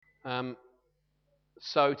Um,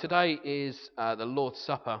 so today is the Lord's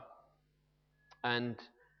Supper, and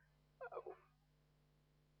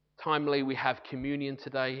timely we have communion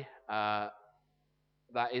today. That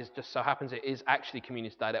is just so happens it is actually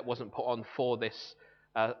communion today. That wasn't put on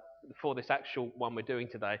uh, for this actual one we're doing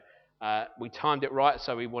today. We timed it right,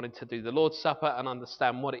 so we wanted to do the Lord's Supper and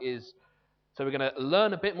understand what it is. So we're going to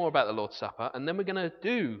learn a bit more about the Lord's Supper, and then we're going to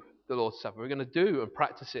do the Lord's Supper. We're going to do and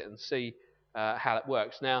practice it and see how it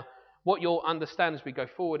works. Now, what you'll understand as we go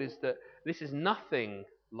forward is that this is nothing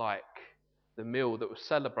like the meal that was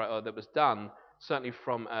celebrated or that was done, certainly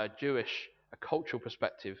from a Jewish a cultural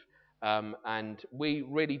perspective. And we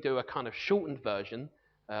really do a kind of shortened version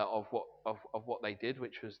of what they did,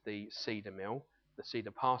 which was the Seder meal, the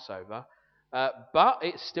Seder Passover. But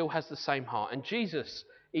it still has the same heart. And Jesus,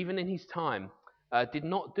 even in his time, did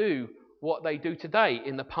not do what they do today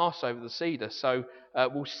in the Passover, the Seder. So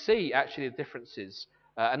we'll see actually the differences.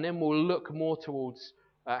 And then we'll look more towards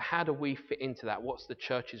how do we fit into that? What's the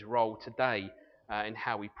church's role today in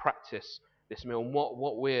how we practice this meal and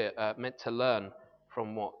what we're meant to learn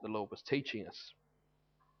from what the Lord was teaching us.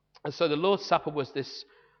 And so the Lord's Supper was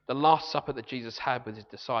the last supper that Jesus had with his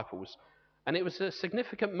disciples. And it was a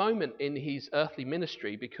significant moment in his earthly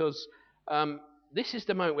ministry because this is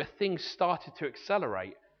the moment where things started to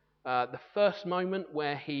accelerate. The first moment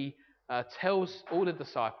where he tells all the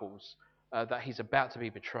disciples that he's about to be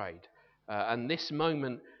betrayed. And this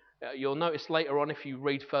moment, you'll notice later on, if you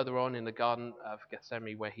read further on in the Garden of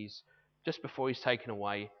Gethsemane, where he's just before he's taken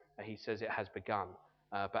away, he says it has begun.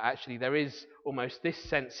 But actually, there is almost this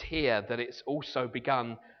sense here that it's also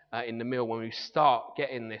begun in the meal when we start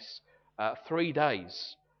getting this 3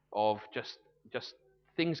 days of just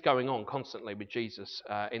things going on constantly with Jesus,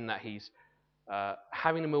 in that he's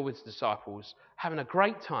having a meal with his disciples, having a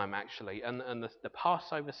great time actually, and the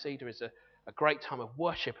Passover Seder is a great time of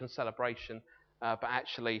worship and celebration, but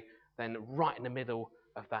actually then right in the middle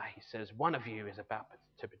of that he says, one of you is about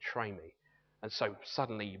to betray me. And so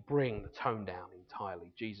suddenly you bring the tone down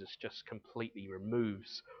entirely. Jesus just completely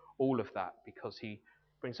removes all of that because he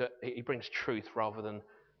brings truth rather than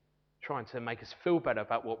trying to make us feel better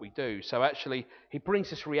about what we do. So actually he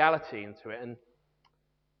brings this reality into it.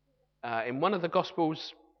 And in one of the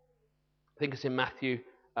Gospels, I think it's in Matthew,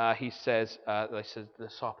 he says, they said the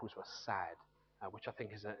disciples were sad, which I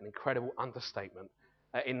think is an incredible understatement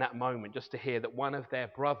in that moment, just to hear that one of their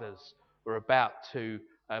brothers were about to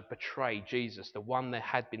betray Jesus, the one they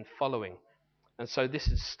had been following. And so this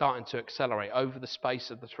is starting to accelerate over the space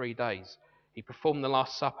of the 3 days. He performed the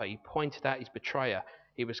Last Supper. He pointed out his betrayer.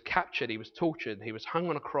 He was captured. He was tortured. He was hung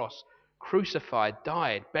on a cross, crucified,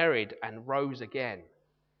 died, buried, and rose again.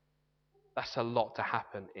 That's a lot to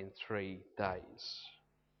happen in 3 days.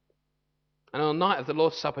 And on the night of the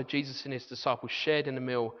Lord's Supper, Jesus and his disciples shared in a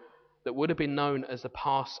meal that would have been known as the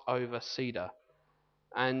Passover Seder.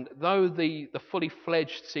 And though the fully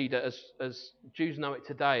fledged Seder, as Jews know it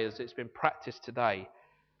today, as it's been practiced today,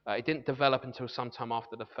 it didn't develop until sometime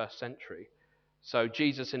after the 1st century. So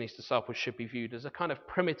Jesus and his disciples should be viewed as a kind of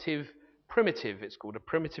primitive, it's called a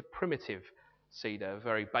primitive Seder, a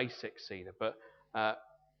very basic Seder. But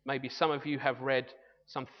maybe some of you have read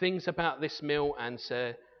some things about this meal, and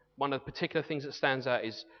one of the particular things that stands out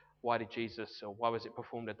is why was it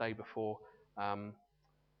performed a day before?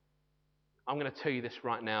 I'm going to tell you this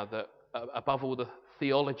right now, that above all the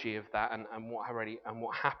theology of that and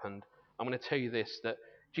what happened, I'm going to tell you this, that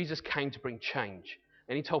Jesus came to bring change.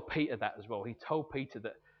 And he told Peter that as well. He told Peter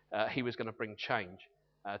that he was going to bring change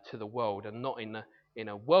to the world, and not in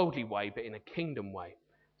a worldly way, but in a kingdom way.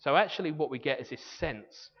 So actually what we get is this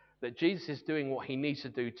sense that Jesus is doing what he needs to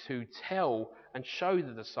do to tell and show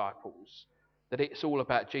the disciples that it's all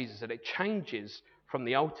about Jesus, that it changes from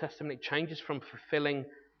the Old Testament, it changes from fulfilling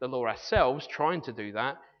the law ourselves, trying to do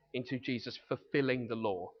that, into Jesus fulfilling the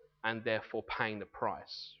law and therefore paying the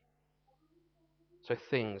price. So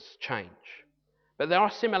things change. But there are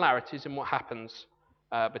similarities in what happens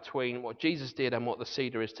between what Jesus did and what the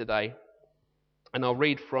Seder is today. And I'll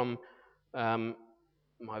read from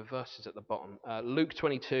my verses at the bottom. Luke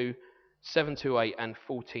 22, 7-8 and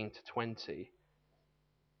 14 to 20.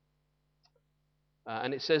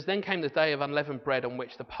 And it says, Then came the day of unleavened bread on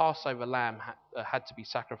which the Passover lamb had to be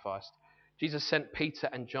sacrificed. Jesus sent Peter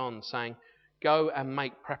and John, saying, Go and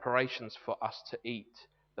make preparations for us to eat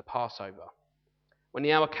the Passover. When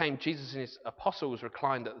the hour came, Jesus and his apostles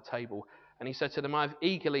reclined at the table, and he said to them, I have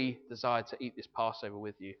eagerly desired to eat this Passover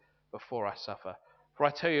with you before I suffer. For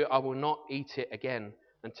I tell you, I will not eat it again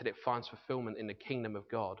until it finds fulfillment in the kingdom of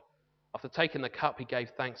God. After taking the cup, he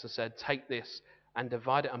gave thanks and said, Take this and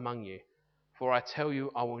divide it among you. For I tell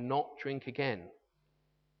you, I will not drink again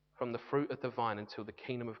from the fruit of the vine until the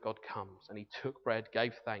kingdom of God comes. And he took bread,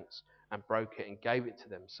 gave thanks, and broke it, and gave it to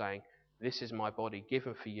them, saying, This is my body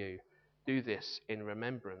given for you. Do this in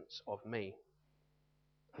remembrance of me.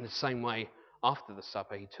 In the same way, after the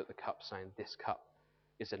supper, he took the cup, saying, This cup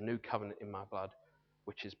is a new covenant in my blood,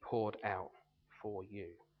 which is poured out for you.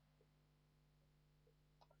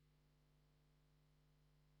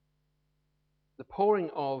 The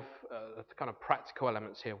pouring of the kind of practical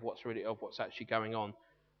elements here of what's actually going on.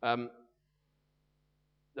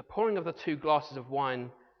 The pouring of the 2 glasses of wine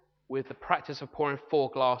with the practice of pouring 4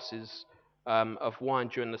 glasses of wine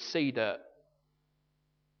during the Seder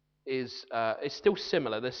is still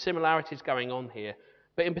similar. There's similarities going on here.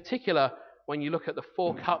 But in particular, when you look at the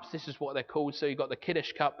 4 cups, this is what they're called. So you've got the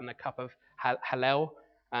Kiddush cup and the cup of Hallel.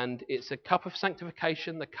 And it's a cup of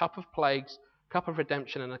sanctification, the cup of plagues, cup of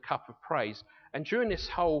redemption, and a cup of praise. And during this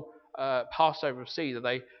whole Passover of Seder,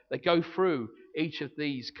 they go through each of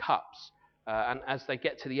these cups. And as they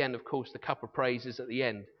get to the end, of course, the cup of praise is at the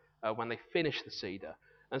end when they finish the Seder.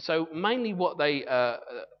 And so mainly what they,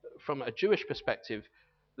 from a Jewish perspective,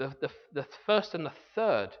 the first and the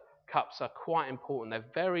third cups are quite important. They're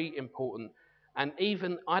very important. And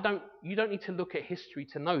even, you don't need to look at history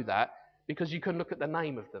to know that, because you can look at the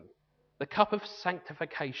name of them. The cup of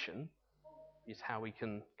sanctification is how we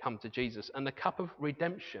can come to Jesus. And the cup of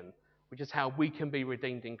redemption, which is how we can be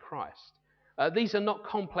redeemed in Christ. These are not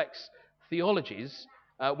complex theologies.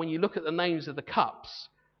 When you look at the names of the cups,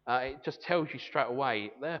 it just tells you straight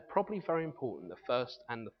away they're probably very important, the first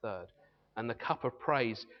and the third. And the cup of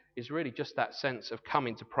praise is really just that sense of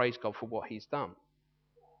coming to praise God for what he's done.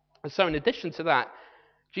 And so in addition to that,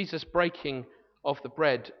 Jesus' breaking of the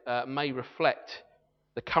bread may reflect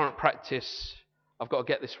the current practice, I've got to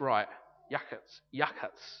get this right, yakats,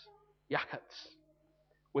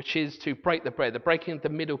 which is to break the bread, the breaking of the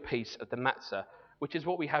middle piece of the matzah, which is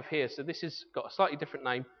what we have here. So this has got a slightly different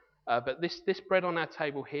name, but this bread on our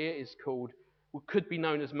table here is called, could be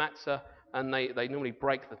known as matzah, and they normally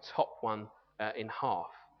break the top one in half.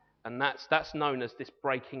 And that's known as this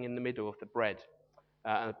breaking in the middle of the bread,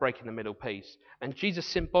 breaking the middle piece. And Jesus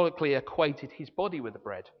symbolically equated his body with the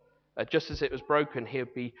bread. Just as it was broken, he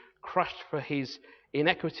would be crushed for his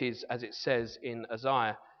iniquities, as it says in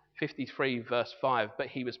Isaiah 53 verse 5. But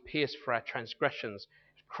he was pierced for our transgressions,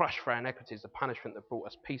 crushed for our iniquities. The punishment that brought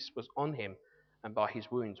us peace was on him, and by his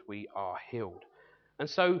wounds we are healed. And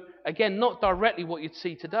so, again, not directly what you'd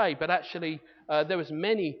see today, but actually there was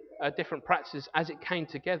many different practices as it came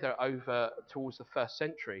together over towards the 1st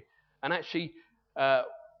century. And actually,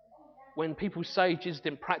 when people say Jesus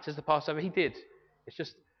didn't practice the Passover, he did. It's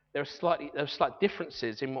just there are slight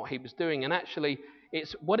differences in what he was doing. And actually,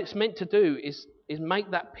 what it's meant to do is make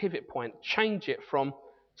that pivot point, change it from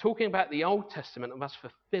talking about the Old Testament of us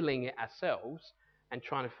fulfilling it ourselves and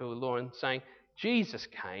trying to fulfill the law, and saying Jesus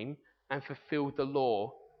came and fulfilled the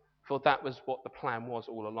law, for that was what the plan was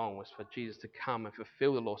all along, was for Jesus to come and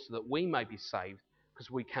fulfill the law so that we may be saved,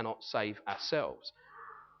 because we cannot save ourselves.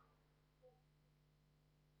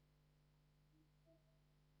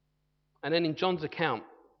 And then in John's account,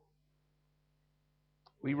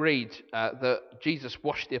 we read that Jesus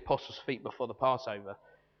washed the apostles' feet before the Passover. It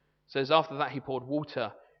says, after that he poured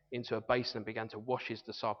water into a basin and began to wash his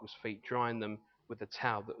disciples' feet, drying them with the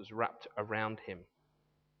towel that was wrapped around him.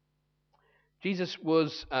 Jesus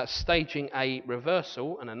was staging a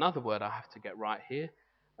reversal, and another word I have to get right here,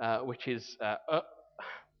 which is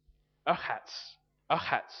achats.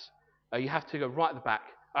 You have to go right at the back,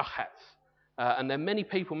 achats. And there are many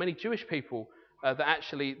people, many Jewish people, that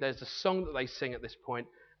actually, there's a song that they sing at this point,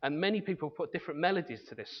 and many people put different melodies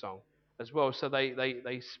to this song as well. So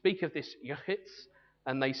they speak of this yachitz,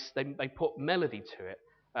 and they put melody to it.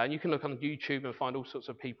 And you can look on YouTube and find all sorts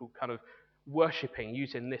of people kind of worshipping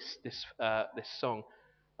using this song.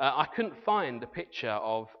 I couldn't find a picture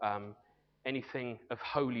of anything of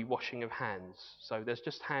holy washing of hands. So there's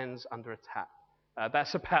just hands under a tap.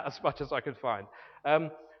 That's about as much as I could find.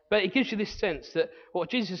 But it gives you this sense that what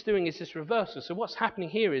Jesus is doing is this reversal. So what's happening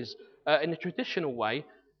here is, in a traditional way,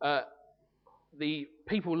 the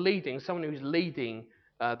people leading, someone who's leading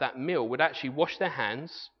that meal would actually wash their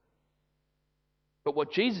hands. But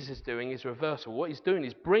what Jesus is doing is reversal. What he's doing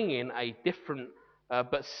is bringing a different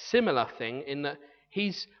but similar thing, in that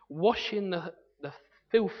he's washing the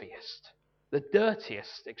filthiest, the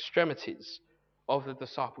dirtiest extremities of the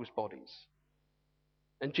disciples' bodies.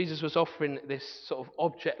 And Jesus was offering this sort of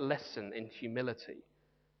object lesson in humility.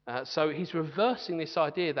 So he's reversing this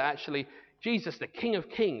idea that actually Jesus, the King of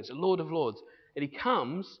Kings, the Lord of Lords, and he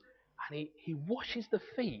comes and he washes the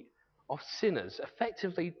feet of sinners,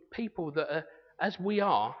 effectively people that are, as we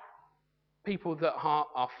are, people that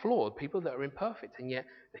are flawed, people that are imperfect, and yet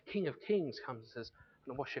the King of Kings comes and says, "I'm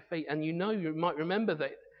going to wash your feet." And you might remember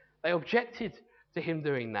that they objected to him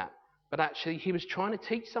doing that, but actually he was trying to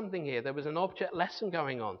teach something here. There was an object lesson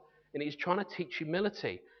going on, and he's trying to teach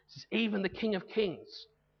humility. He says, even the King of Kings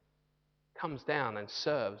comes down and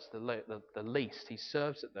serves the least. He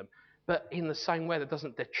serves at them. But in the same way, that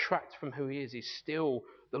doesn't detract from who he is. He's still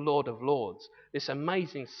the Lord of Lords. This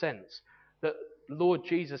amazing sense that Lord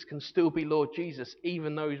Jesus can still be Lord Jesus,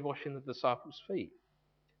 even though he's washing the disciples' feet.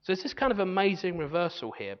 So it's this kind of amazing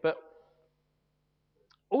reversal here. But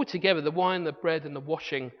altogether, the wine, the bread, and the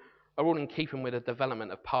washing are all in keeping with the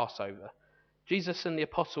development of Passover. Jesus and the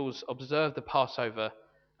apostles observed the Passover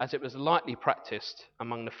as it was lightly practiced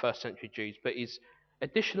among the first century Jews, but his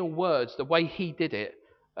additional words, the way he did it,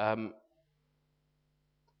 the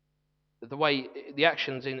way the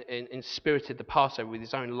actions inspirited the Passover with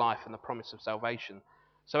his own life and the promise of salvation.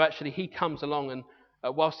 So actually he comes along and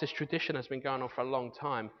whilst this tradition has been going on for a long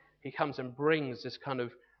time, he comes and brings this kind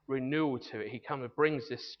of renewal to it. He comes and brings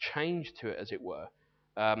this change to it, as it were.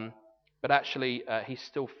 But actually he's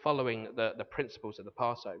still following the principles of the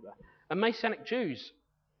Passover. And Messianic Jews,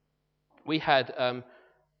 we had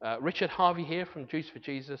Richard Harvey here from Jews for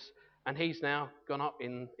Jesus, and he's now gone up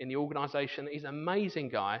in the organisation. He's an amazing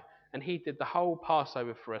guy, and he did the whole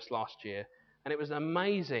Passover for us last year. And it was an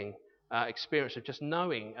amazing experience of just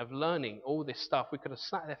knowing, of learning all this stuff. We could have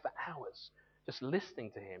sat there for hours just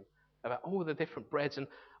listening to him about all the different breads. And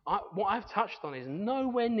what I've touched on is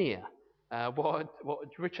nowhere near what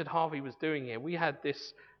Richard Harvey was doing here. We had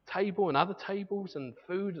this table and other tables and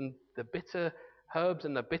food and the bitter herbs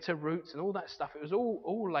and the bitter roots and all that stuff. It was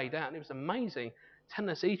all laid out, and it was amazing, telling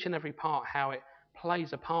us each and every part how it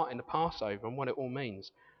plays a part in the Passover and what it all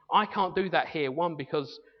means. I can't do that here, one,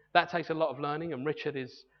 because that takes a lot of learning, and Richard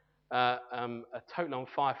is a total on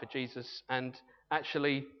fire for Jesus. And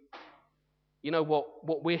actually, you know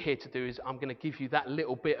what we're here to do is I'm going to give you that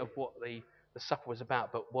little bit of what the supper was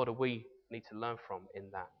about, but what do we need to learn from in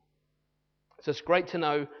that? So it's great to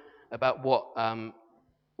know about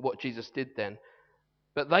what Jesus did then.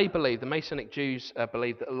 But they believe, the Messianic Jews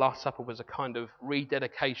believe, that the Last Supper was a kind of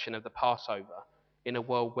rededication of the Passover in a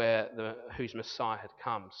world whose Messiah had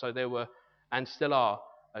come. So there were, and still are,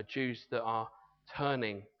 Jews that are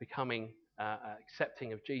turning, becoming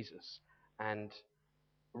accepting of Jesus and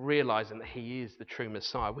realizing that he is the true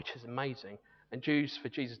Messiah, which is amazing. And Jews for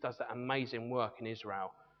Jesus does that amazing work in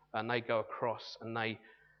Israel, and they go across and they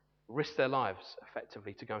risk their lives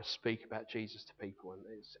effectively to go and speak about Jesus to people, and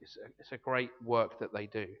it's a great work that they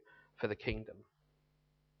do for the kingdom.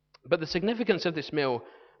 But the significance of this meal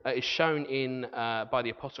is shown by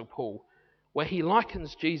the Apostle Paul, where he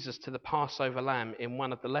likens Jesus to the Passover lamb in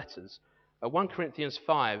one of the letters. 1 Corinthians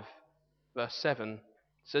 5 verse 7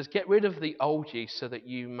 says, "Get rid of the old yeast so that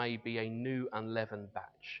you may be a new unleavened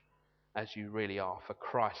batch, as you really are, for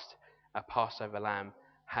Christ, our Passover lamb,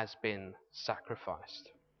 has been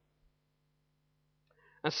sacrificed."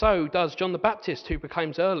 And so does John the Baptist, who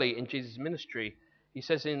proclaims early in Jesus' ministry. He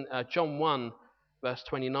says in John 1, verse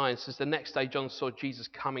 29, says, "The next day John saw Jesus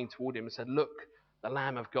coming toward him and said, 'Look, the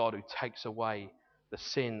Lamb of God who takes away the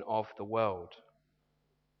sin of the world.'"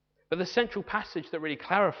 But the central passage that really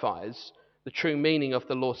clarifies the true meaning of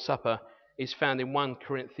the Lord's Supper is found in 1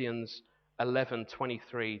 Corinthians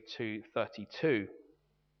 11:23 to 32,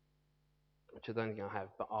 which I don't think I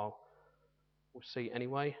have, but we'll see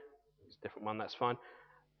anyway. It's a different one, that's fine.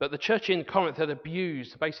 But the church in Corinth had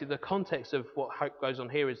abused, basically the context of what hope goes on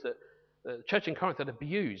here is that the church in Corinth had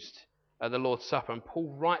abused the Lord's Supper, and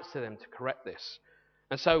Paul writes to them to correct this.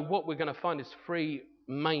 And so what we're going to find is three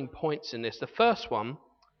main points in this. The first one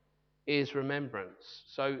is remembrance.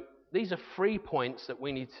 So these are 3 points that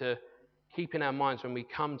we need to keep in our minds when we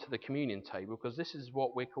come to the communion table, because this is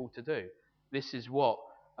what we're called to do. This is what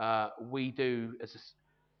we do as a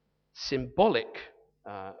symbolic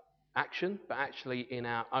action, but actually in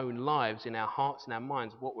our own lives, in our hearts and our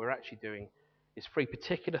minds, what we're actually doing is 3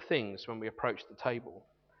 particular things when we approach the table.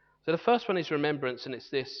 So the first one is remembrance, and it's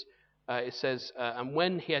this. It says, "And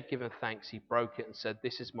when he had given thanks, he broke it and said,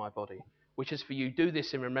 'This is my body, which is for you. Do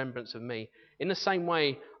this in remembrance of me.' In the same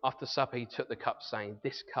way, after supper, he took the cup, saying,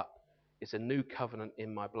 'This cup is a new covenant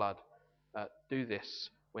in my blood. Do this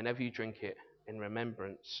whenever you drink it in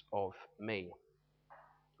remembrance of me.'"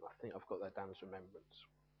 I think I've got that down as remembrance.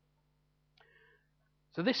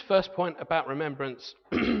 So this first point about remembrance,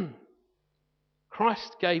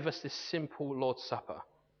 Christ gave us this simple Lord's Supper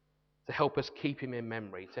to help us keep him in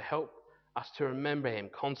memory, to help us to remember him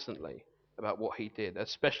constantly about what he did,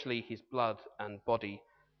 especially his blood and body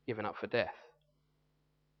given up for death.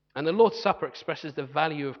 And the Lord's Supper expresses the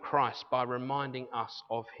value of Christ by reminding us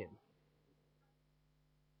of him.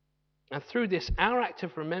 And through this, our act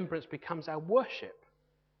of remembrance becomes our worship.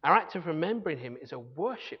 Our act of remembering him is a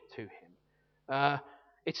worship to him.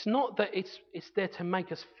 It's not that it's there to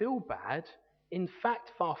make us feel bad. In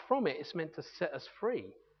fact, far from it, it's meant to set us free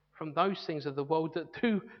from those things of the world that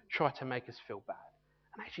do try to make us feel bad.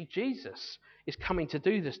 And actually, Jesus is coming to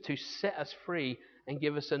do this, to set us free and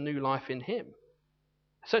give us a new life in him.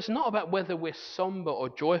 So it's not about whether we're somber or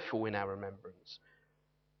joyful in our remembrance,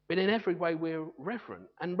 but in every way we're reverent.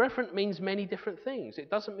 And reverent means many different things.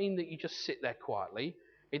 It doesn't mean that you just sit there quietly.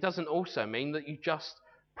 It doesn't also mean that you just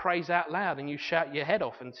praise out loud and you shout your head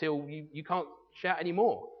off until you can't shout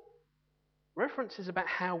anymore. Reverence is about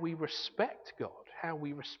how we respect God, how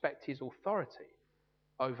we respect his authority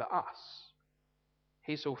over us.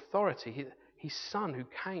 His authority, his son who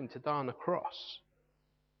came to die on the cross.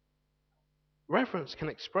 Reverence can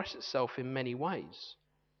express itself in many ways.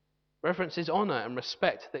 Reverence is honour and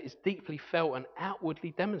respect that is deeply felt and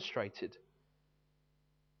outwardly demonstrated.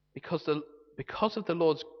 Because of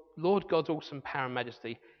the Lord God's awesome power and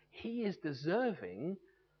majesty, he is deserving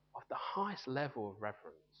of the highest level of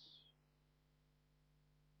reverence.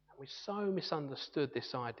 And we've so misunderstood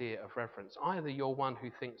this idea of reverence. Either you're one who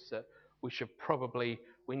thinks that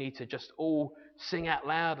we need to just all sing out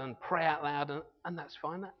loud and pray out loud, and that's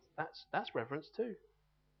fine. That's reverence too.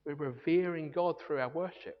 We're revering God through our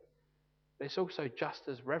worship. But it's also just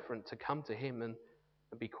as reverent to come to him and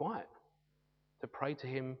be quiet, to pray to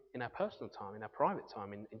him in our personal time, in our private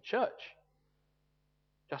time, in church.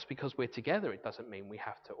 Just because we're together, it doesn't mean we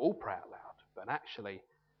have to all pray out loud. But actually,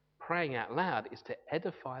 praying out loud is to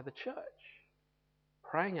edify the church.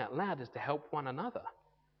 Praying out loud is to help one another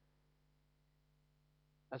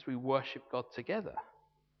as we worship God together.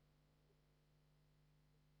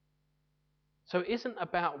 So it isn't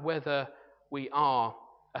about whether we are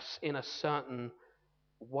in a certain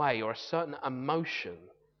way or a certain emotion.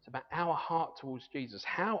 It's about our heart towards Jesus.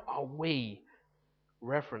 How are we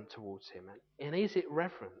reverent towards him? And is it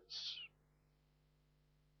reverence?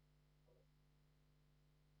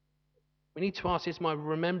 We need to ask, is my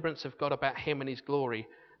remembrance of God about him and his glory,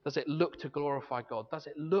 does it look to glorify God? Does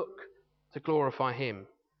it look to glorify him?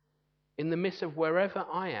 In the midst of wherever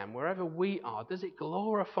I am, wherever we are, does it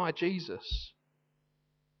glorify Jesus?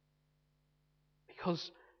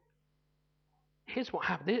 Because here's what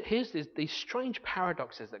happened. Here's these strange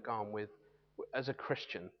paradoxes that go on with as a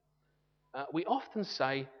Christian. We often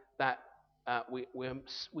say that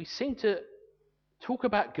we seem to talk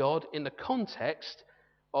about God in the context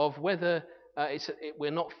of whether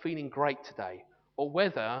we're not feeling great today, or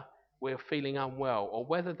whether we're feeling unwell, or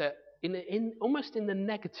whether that almost in the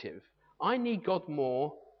negative. I need God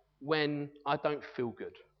more when I don't feel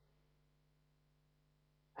good.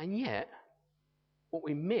 And yet, what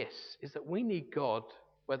we miss is that we need God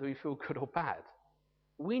whether we feel good or bad.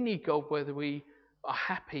 We need God whether we are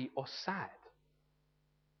happy or sad.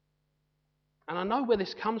 And I know where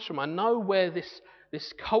this comes from. I know where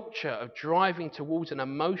this culture of driving towards an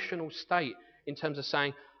emotional state in terms of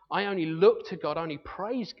saying, I only look to God, I only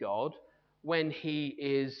praise God when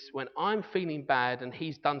I'm feeling bad and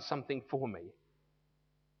he's done something for me.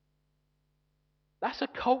 That's a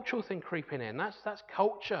cultural thing creeping in. That's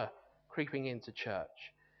culture creeping into church.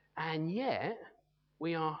 And yet,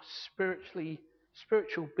 we are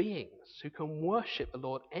spiritual beings who can worship the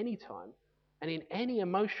Lord anytime and in any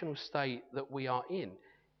emotional state that we are in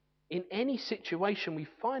any situation we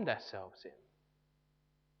find ourselves in.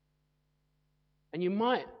 And you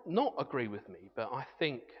might not agree with me, but I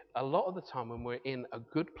think a lot of the time when we're in a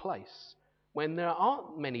good place, when there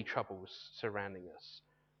aren't many troubles surrounding us,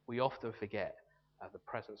 we often forget the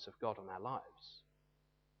presence of God in our lives.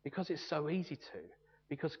 Because it's so easy to.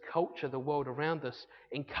 Because culture, the world around us,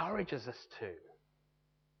 encourages us to.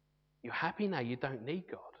 You're happy now, you don't need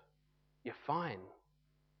God. You're fine.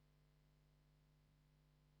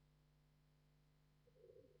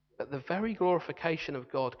 But the very glorification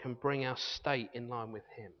of God can bring our state in line with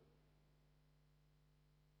him.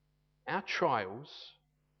 Our trials,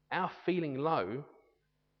 our feeling low,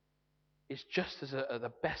 is just as at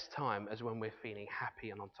the best time as when we're feeling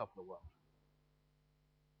happy and on top of the world.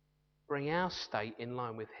 Bring our state in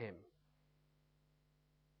line with him.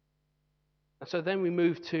 And so then we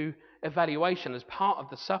move to evaluation. As part of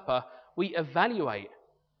the supper, we evaluate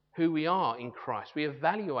who we are in Christ. We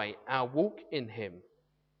evaluate our walk in him.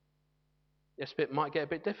 This bit might get a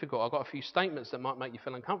bit difficult. I've got a few statements that might make you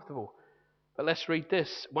feel uncomfortable. But let's read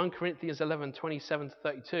this. 1 Corinthians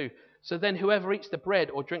 11:27-32. So then whoever eats the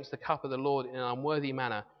bread or drinks the cup of the Lord in an unworthy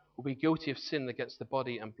manner will be guilty of sin against the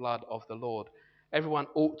body and blood of the Lord. Everyone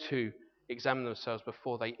ought to examine themselves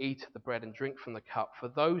before they eat the bread and drink from the cup. For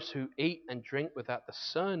those who eat and drink without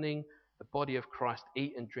discerning the body of Christ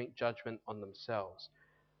eat and drink judgment on themselves.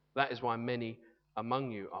 That is why many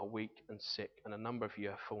among you are weak and sick, and a number of you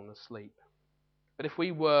have fallen asleep. But if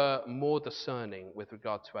we were more discerning with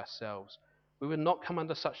regard to ourselves, we would not come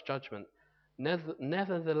under such judgment.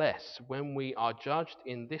 Nevertheless, when we are judged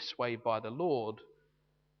in this way by the Lord,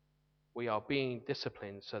 we are being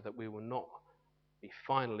disciplined so that we will not be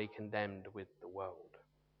finally condemned with the world.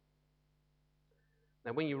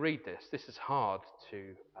 Now, when you read this is hard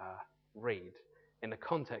to read in the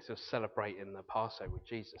context of celebrating the Passover with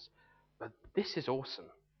Jesus. But this is awesome.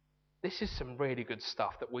 This is some really good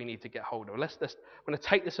stuff that we need to get hold of. I'm going to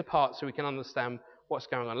take this apart so we can understand what's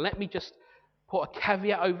going on. Let me just put a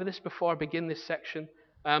caveat over this before I begin this section.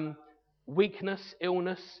 Weakness,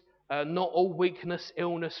 illness, not all weakness,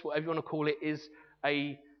 illness, whatever you want to call it, is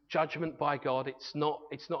a judgment by God. It's not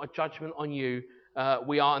a judgment on you.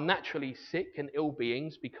 We are naturally sick and ill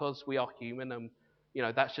beings because we are human, and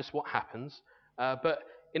that's just what happens. But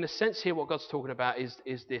in a sense here, what God's talking about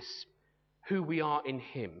is this: who we are in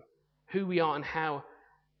Him. Who we are and how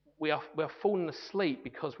we're falling asleep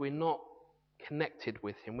because we're not connected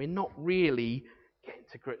with Him. We're not really getting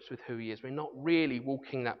to grips with who He is. We're not really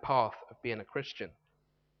walking that path of being a Christian.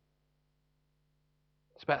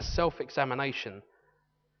 It's about self-examination.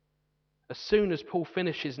 As soon as Paul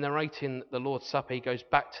finishes narrating the Lord's Supper, he goes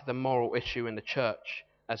back to the moral issue in the church,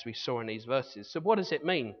 as we saw in these verses. So what does it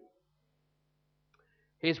mean?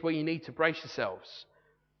 Here's where you need to brace yourselves.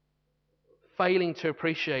 Failing to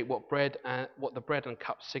appreciate what the bread and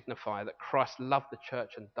cup signify, that Christ loved the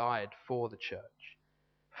church and died for the church.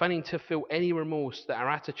 Failing to feel any remorse that our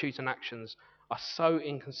attitudes and actions are so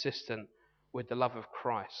inconsistent with the love of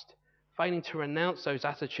Christ. Failing to renounce those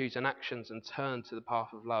attitudes and actions and turn to the path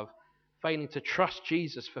of love. Failing to trust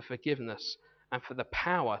Jesus for forgiveness and for the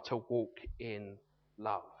power to walk in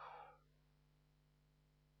love.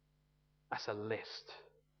 That's a list.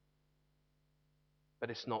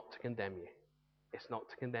 But it's not to condemn you. It's not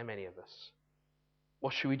to condemn any of us.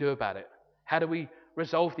 What should we do about it? How do we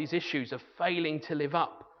resolve these issues of failing to live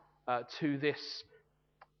up to this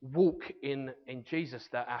walk in Jesus,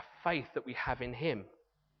 that our faith that we have in Him?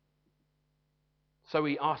 So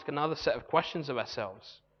we ask another set of questions of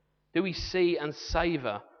ourselves. Do we see and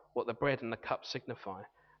savour what the bread and the cup signify?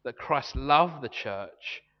 That Christ loved the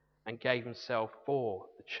church and gave Himself for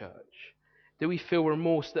the church. Do we feel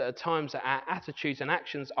remorse that at times our attitudes and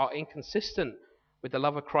actions are inconsistent with the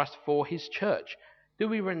love of Christ for His church? Do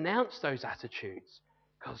we renounce those attitudes?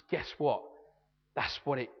 Because guess what? That's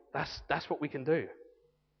what we can do.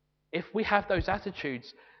 If we have those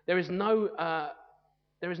attitudes, there is no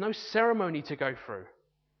ceremony to go through.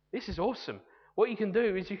 This is awesome. What you can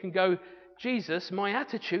do is you can go, Jesus, my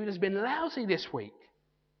attitude has been lousy this week.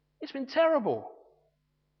 It's been terrible.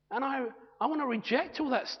 And I want to reject all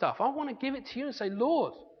that stuff. I want to give it to you and say,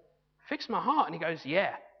 Lord, fix my heart. And He goes,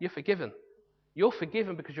 yeah, you're forgiven. You're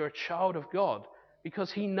forgiven because you're a child of God.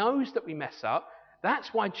 Because He knows that we mess up.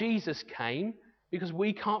 That's why Jesus came, because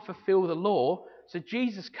we can't fulfill the law. So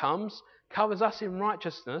Jesus comes, covers us in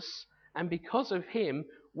righteousness, and because of Him,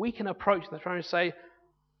 we can approach the throne and say,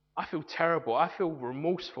 I feel terrible. I feel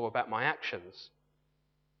remorseful about my actions.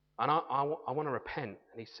 And I want to repent.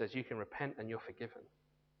 And He says, you can repent and you're forgiven.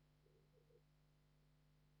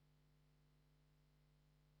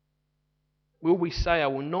 Will we say, I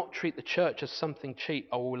will not treat the church as something cheap.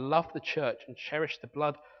 I will love the church and cherish the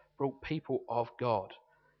blood-brought people of God?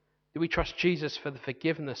 Do we trust Jesus for the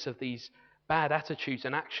forgiveness of these bad attitudes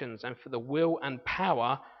and actions and for the will and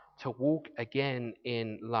power to walk again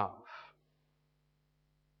in love?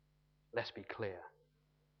 Let's be clear.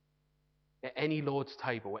 At any Lord's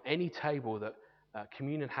table, at any table that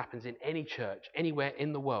communion happens in any church, anywhere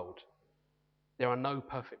in the world, there are no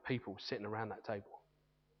perfect people sitting around that table.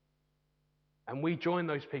 And we join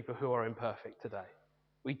those people who are imperfect today.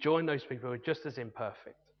 We join those people who are just as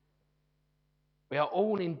imperfect. We are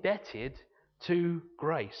all indebted to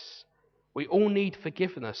grace. We all need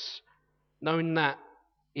forgiveness, knowing that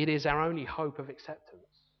it is our only hope of acceptance.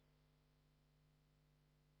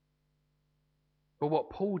 But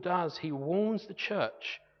what Paul does, he warns the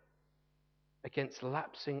church against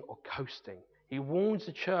lapsing or coasting. He warns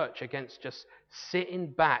the church against just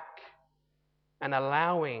sitting back and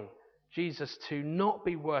allowing Jesus to not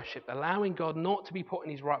be worshipped, allowing God not to be put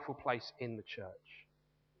in His rightful place in the church.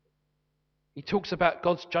 He talks about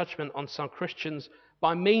God's judgment on some Christians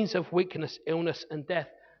by means of weakness, illness, and death.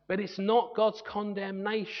 But it's not God's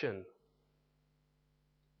condemnation.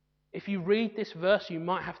 If you read this verse, you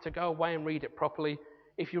might have to go away and read it properly.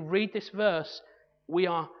 If you read this verse, we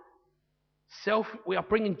are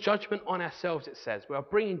bringing judgment on ourselves, it says. We are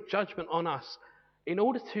bringing judgment on us. In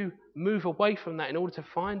order to move away from that, in order to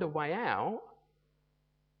find a way out,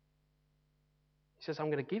 he says,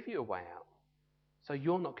 I'm going to give you a way out, so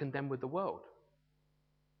you're not condemned with the world.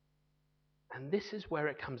 And this is where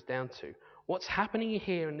it comes down to. What's happening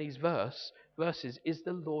here in these verses is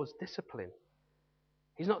the Lord's discipline.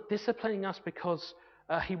 He's not disciplining us because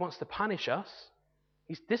he wants to punish us.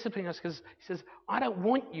 He's disciplining us because he says, I don't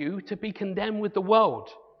want you to be condemned with the world.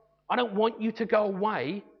 I don't want you to go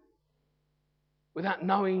away without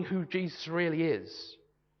knowing who Jesus really is.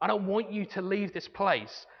 I don't want you to leave this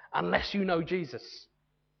place unless you know Jesus.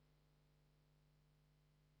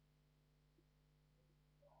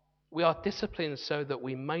 We are disciplined so that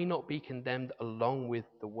we may not be condemned along with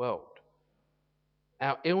the world.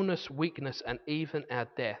 Our illness, weakness, and even our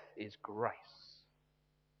death is grace.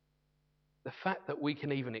 The fact that we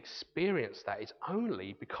can even experience that is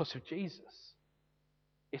only because of Jesus.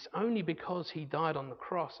 It's only because he died on the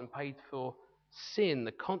cross and paid for sin,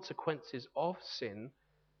 the consequences of sin,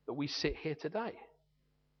 that we sit here today.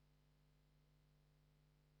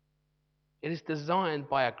 It is designed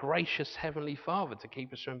by a gracious Heavenly Father to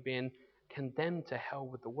keep us from being condemned to hell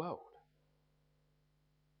with the world.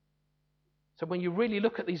 So when you really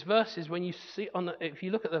look at these verses, when you see if you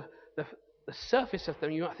look at the surface of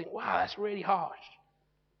them, you might think, wow, that's really harsh.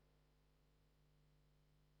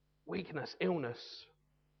 Weakness, illness.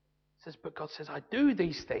 It says, but God says, I do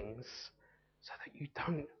these things so that you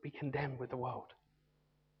don't be condemned with the world.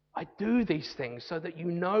 I do these things so that you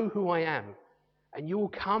know who I am. And you will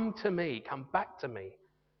come to me, come back to me.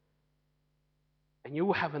 And you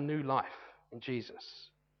will have a new life in Jesus.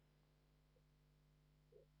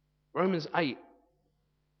 Romans 8,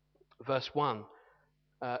 verse 1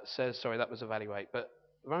 says, sorry, that was evaluate. But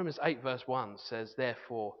Romans 8, verse 1 says,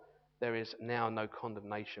 therefore, there is now no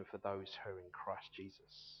condemnation for those who are in Christ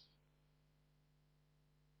Jesus.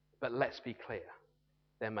 But let's be clear,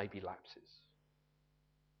 there may be lapses.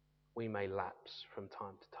 We may lapse from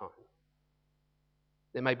time to time.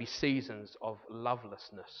 There may be seasons of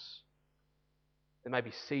lovelessness. There may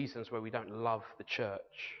be seasons where we don't love the church.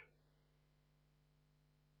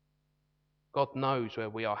 God knows where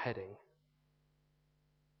we are heading.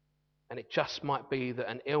 And it just might be that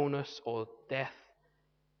an illness or death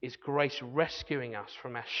is grace rescuing us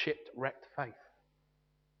from our shipwrecked faith.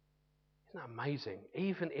 Isn't that amazing?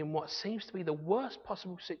 Even in what seems to be the worst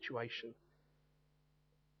possible situation,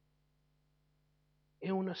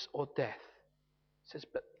 illness or death, says,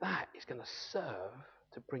 but that is going to serve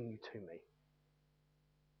to bring you to me.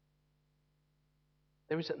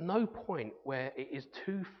 There is at no point where it is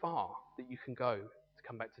too far that you can go to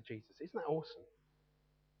come back to Jesus. Isn't that awesome?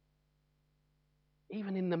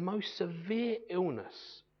 Even in the most severe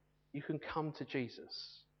illness, you can come to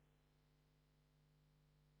Jesus.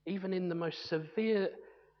 Even in the most severe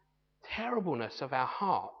terribleness of our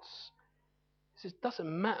hearts, it doesn't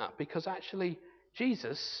matter, because actually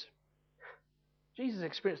Jesus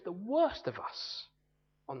experienced the worst of us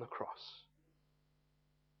on the cross.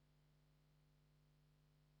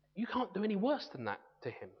 You can't do any worse than that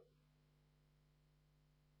to him.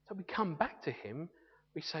 So we come back to him,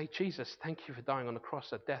 we say, Jesus, thank you for dying on the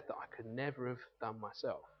cross, a death that I could never have done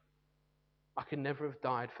myself. I could never have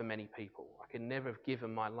died for many people. I could never have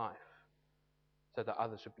given my life so that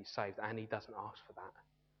others would be saved. And he doesn't ask for that.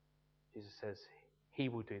 Jesus says he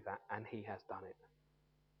will do that, and he has done it.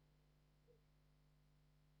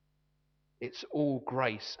 It's all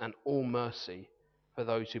grace and all mercy for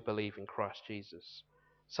those who believe in Christ Jesus.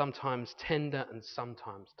 Sometimes tender and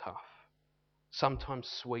sometimes tough. Sometimes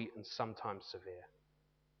sweet and sometimes severe.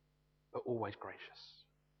 But always gracious.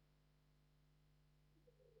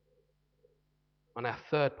 On our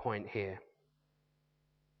third point here,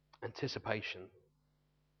 anticipation.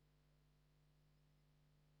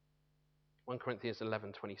 1 Corinthians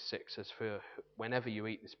 11:26 says, for whenever you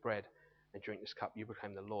eat this bread and drink this cup, you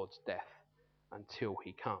proclaim the Lord's death until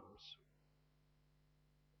he comes.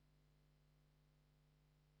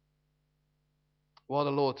 While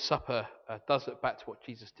the Lord's Supper does look back to what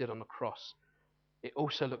Jesus did on the cross, it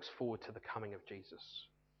also looks forward to the coming of Jesus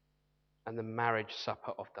and the marriage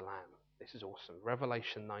supper of the Lamb. This is awesome.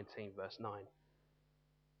 Revelation 19, verse 9. It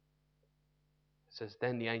says,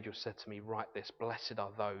 then the angel said to me, write this, blessed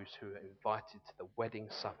are those who are invited to the wedding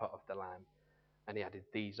supper of the Lamb. And he added,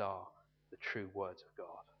 these are the true words of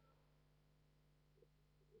God.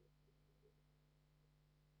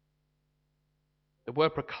 The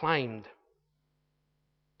word proclaimed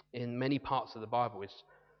in many parts of the Bible is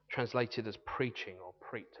translated as preaching or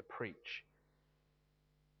to preach.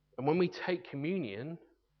 And when we take communion,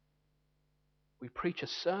 We preach a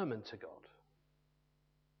sermon to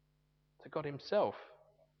God himself.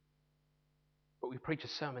 But we preach a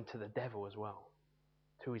sermon to the devil as well,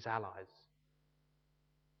 to his allies.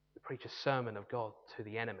 We preach a sermon of God to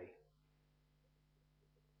the enemy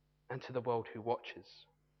and to the world who watches.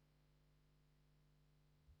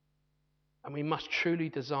 And we must truly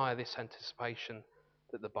desire this anticipation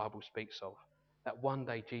that the Bible speaks of, that one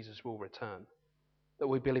day Jesus will return, that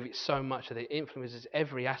we believe it so much that it influences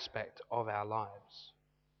every aspect of our lives.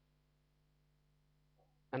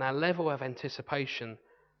 And our level of anticipation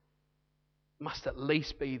must at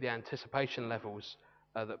least be the anticipation levels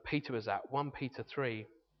that Peter was at. 1 Peter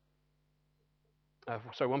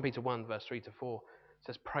 1 verse 3 to 4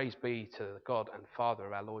 says, "Praise be to the God and Father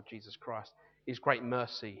of our Lord Jesus Christ. His great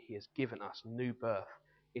mercy, he has given us new birth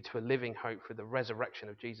into a living hope through the resurrection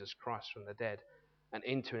of Jesus Christ from the dead, and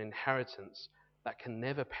into an inheritance that can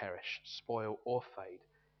never perish, spoil, or fade.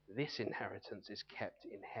 This inheritance is kept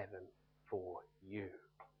in heaven for you."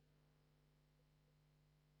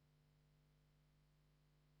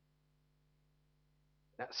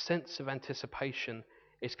 That sense of anticipation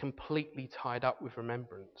is completely tied up with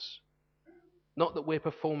remembrance. Not that we're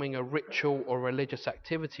performing a ritual or religious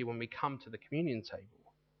activity when we come to the communion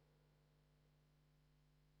table,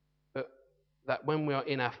 but that when we are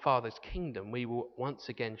in our Father's kingdom, we will once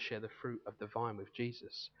again share the fruit of the vine with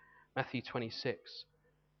Jesus. Matthew 26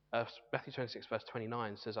 verse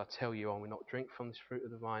 29 says, "I tell you, I will not drink from this fruit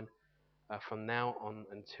of the vine from now on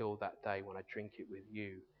until that day when I drink it with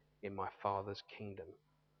you in my Father's kingdom."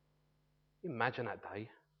 Imagine that day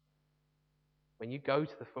when we go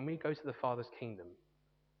to the Father's kingdom,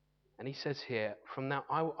 and he says here, "From now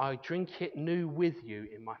I drink it new with you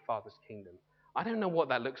in my Father's kingdom." I don't know what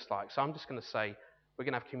that looks like, so I'm just going to say we're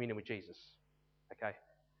going to have communion with Jesus. Okay,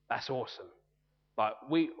 that's awesome. Like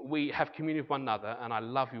we have communion with one another, and I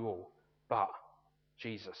love you all, but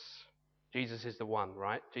Jesus is the one,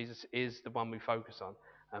 right? Jesus is the one we focus on.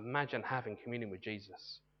 Imagine having communion with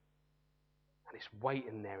Jesus, and it's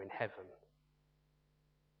waiting there in heaven.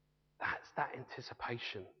 That's that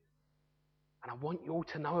anticipation. And I want you all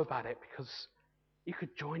to know about it, because you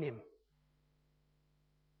could join him.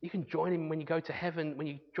 You can join him when you go to heaven. When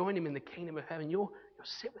you join him in the kingdom of heaven, you'll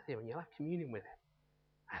sit with him and you'll have communion with him.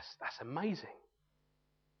 That's amazing.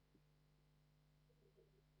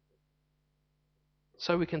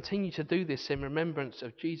 So we continue to do this in remembrance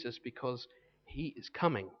of Jesus, because he is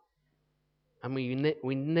coming. And we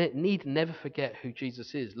need never forget who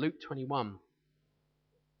Jesus is. Luke 21,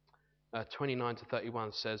 29 to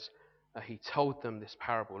 31 says, he told them this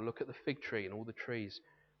parable. "Look at the fig tree and all the trees.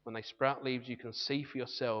 When they sprout leaves, you can see for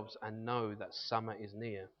yourselves and know that summer is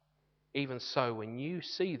near. Even so, when you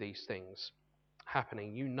see these things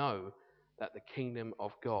happening, you know that the kingdom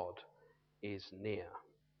of God is near."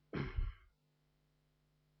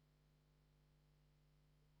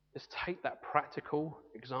 Just take that practical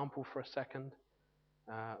example for a second.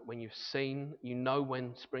 When you know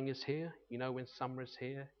when spring is here, you know when summer is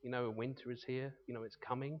here, you know when winter is here, you know it's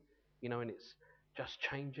coming, you know when it's just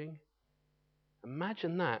changing.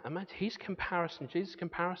 Imagine that. Imagine Jesus' comparison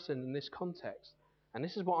in this context. And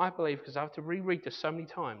this is what I believe, because I have to reread this so many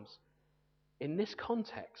times. In this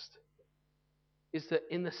context, is that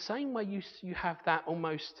in the same way you have that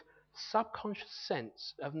almost subconscious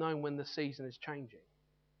sense of knowing when the season is changing,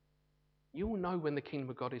 you will know when the kingdom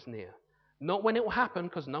of God is near. Not when it will happen,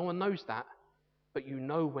 because no one knows that, but you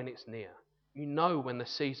know when it's near. You know when the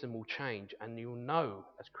season will change, and you'll know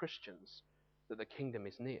as Christians that the kingdom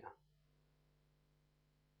is near.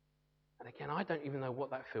 And again, I don't even know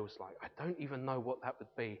what that feels like. I don't even know what that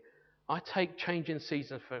would be. I take changing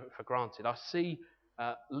seasons for granted. I see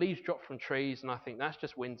leaves drop from trees, and I think that's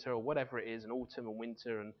just winter or whatever it is, and autumn and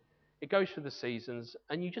winter, and it goes through the seasons,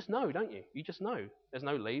 and you just know, don't you? You just know. There's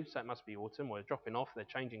no leaves, so it must be autumn, or they're dropping off, they're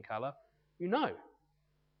changing colour. You know.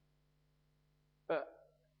 But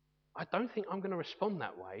I don't think I'm going to respond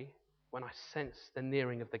that way when I sense the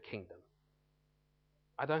nearing of the kingdom.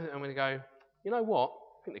 I don't think I'm going to go, you know what?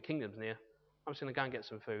 I think the kingdom's near. I'm just going to go and get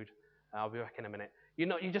some food. I'll be back in a minute.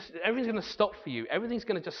 Everything's going to stop for you. Everything's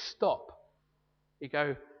going to just stop. You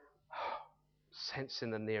go, sensing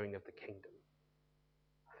the nearing of the kingdom.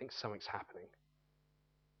 I think something's happening.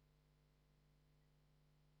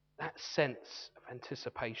 That sense of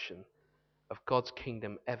anticipation of God's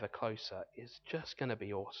kingdom ever closer is just going to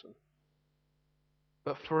be awesome.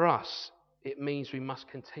 But for us, it means we must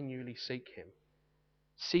continually seek him,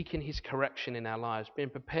 seeking his correction in our lives, being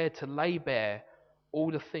prepared to lay bare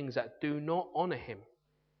all the things that do not honour him,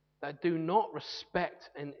 that do not respect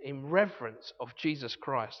and in reverence of Jesus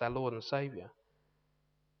Christ, our Lord and Saviour.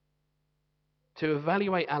 to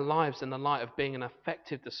evaluate our lives in the light of being an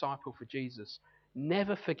effective disciple for Jesus,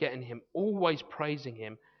 never forgetting him, always praising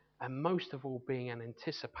him, and most of all being an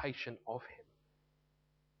anticipation of him.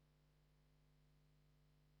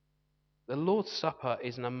 The Lord's Supper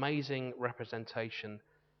is an amazing representation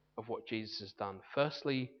of what Jesus has done.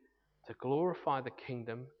 Firstly, to glorify the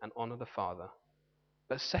kingdom and honour the Father.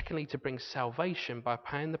 But secondly, to bring salvation by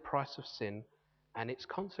paying the price of sin and its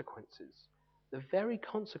consequences. The very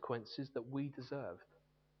consequences that we deserved.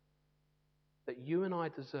 That you and I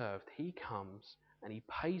deserved. He comes and he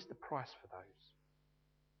pays the price for those.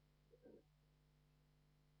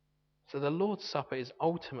 So the Lord's Supper is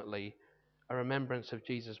ultimately a remembrance of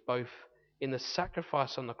Jesus, both in the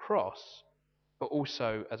sacrifice on the cross, but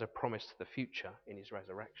also as a promise to the future in his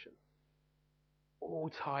resurrection. All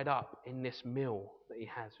tied up in this meal that he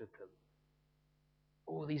has with them.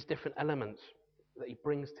 All these different elements that he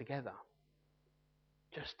brings together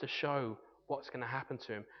just to show what's going to happen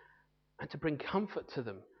to him and to bring comfort to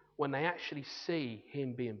them when they actually see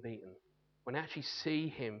him being beaten, when they actually see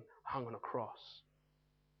him hung on a cross.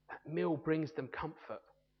 That meal brings them comfort.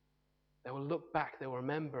 They will look back, they will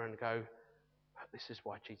remember and go, this is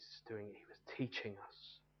why Jesus is doing it. He was teaching us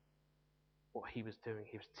what he was doing.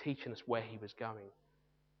 He was teaching us where he was going.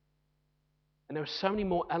 And there are so many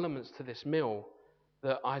more elements to this meal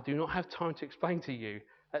that I do not have time to explain to you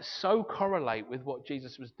that so correlate with what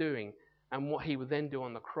Jesus was doing and what he would then do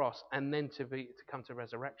on the cross and then to come to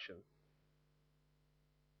resurrection.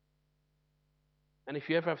 And if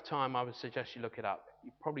you ever have time, I would suggest you look it up.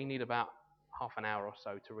 You probably need about half an hour or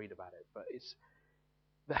so to read about it. But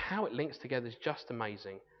how it links together is just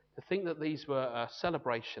amazing. To think that these were a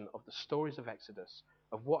celebration of the stories of Exodus,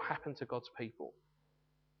 of what happened to God's people.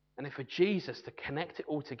 And then for Jesus to connect it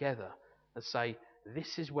all together and say,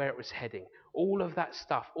 this is where it was heading. All of that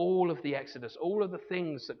stuff, all of the Exodus, all of the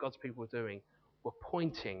things that God's people were doing were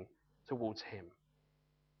pointing towards him.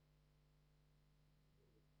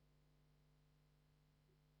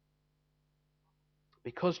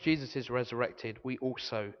 Because Jesus is resurrected, we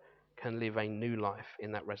also can live a new life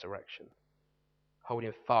in that resurrection,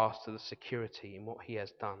 holding fast to the security in what he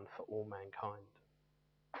has done for all mankind.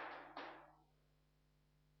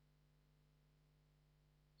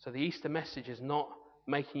 So the Easter message is not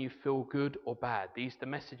making you feel good or bad. The Easter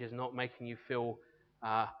message is not making you feel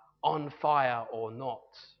on fire or not.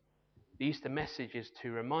 The Easter message is to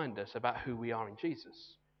remind us about who we are in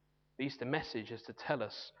Jesus. The Easter message is to tell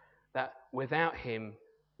us that without him,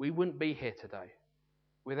 we wouldn't be here today.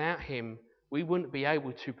 Without him, we wouldn't be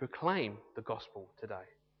able to proclaim the gospel today.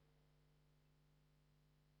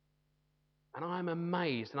 And I'm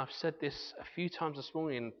amazed, and I've said this a few times this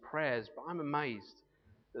morning in prayers, but I'm amazed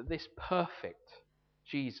that this perfect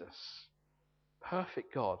Jesus,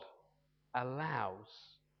 perfect God, allows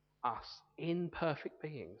us imperfect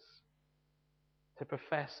beings to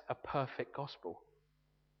profess a perfect gospel.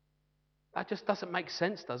 That just doesn't make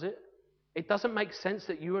sense, does it? It doesn't make sense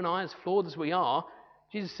that you and I, as flawed as we are,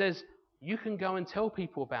 Jesus says, you can go and tell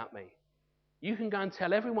people about me. You can go and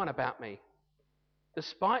tell everyone about me.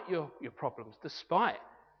 Despite your problems, despite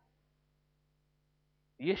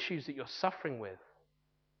the issues that you're suffering with.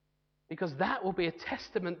 Because that will be a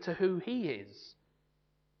testament to who he is.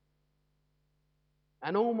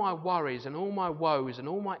 And all my worries and all my woes and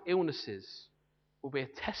all my illnesses will be a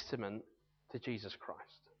testament to Jesus Christ.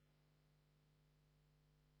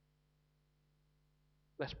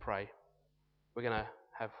 Let's pray. We're going to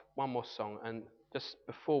have one more song. And just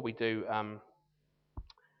before we do,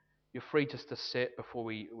 you're free just to sit before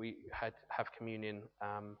we have communion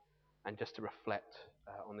and just to reflect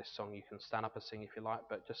on this song. You can stand up and sing if you like,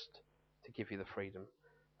 but just to give you the freedom.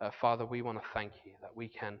 Father, we want to thank you that we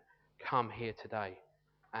can come here today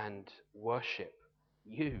and worship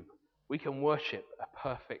you. We can worship a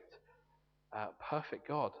perfect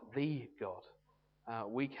God, the God.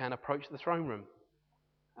 We can approach the throne room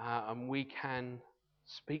and we can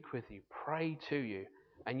speak with you, pray to you,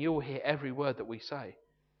 and you'll hear every word that we say.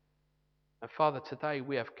 And Father, today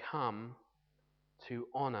we have come to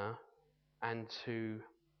honour and to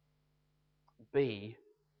be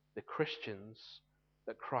the Christians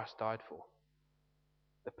that Christ died for,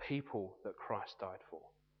 the people that Christ died for.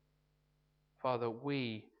 Father,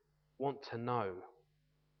 we want to know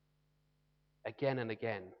again and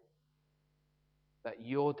again that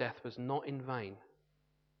your death was not in vain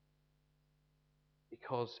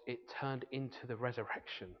because it turned into the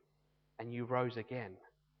resurrection and you rose again.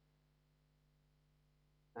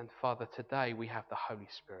 And Father, today we have the Holy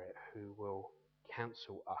Spirit who will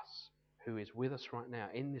counsel us, who is with us right now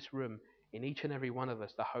in this room. In each and every one of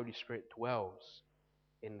us, the Holy Spirit dwells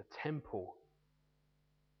in the temple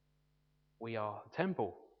we are the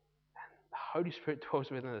temple. The Holy Spirit dwells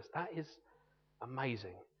within us. That is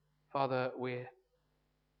amazing. Father, we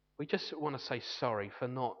just want to say sorry for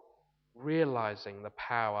not realizing the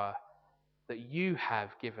power that you have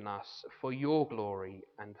given us for your glory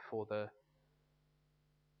and for the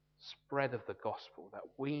spread of the gospel, that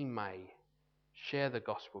we may share the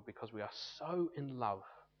gospel because we are so in love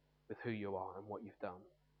with who you are and what you've done.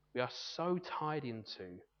 We are so tied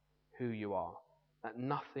into who you are that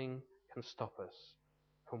nothing can stop us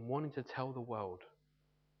from wanting to tell the world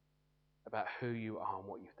about who you are and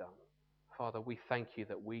what you've done. Father, we thank you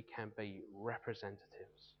that we can be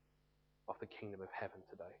representatives of the kingdom of heaven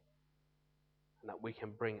today, and that we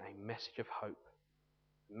can bring a message of hope,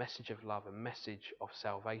 a message of love, a message of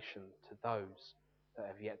salvation to those that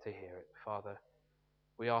have yet to hear it. Father,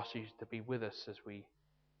 we ask you to be with us as we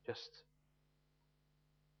just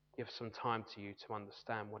give some time to you to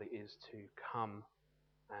understand what it is to come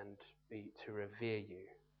and to revere you,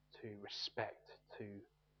 to respect, to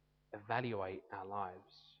evaluate our lives,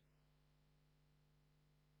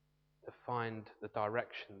 to find the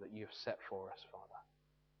direction that you have set for us, Father.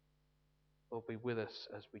 Lord, be with us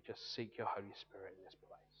as we just seek your Holy Spirit in this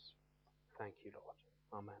place. Thank you,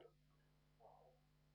 Lord. Amen.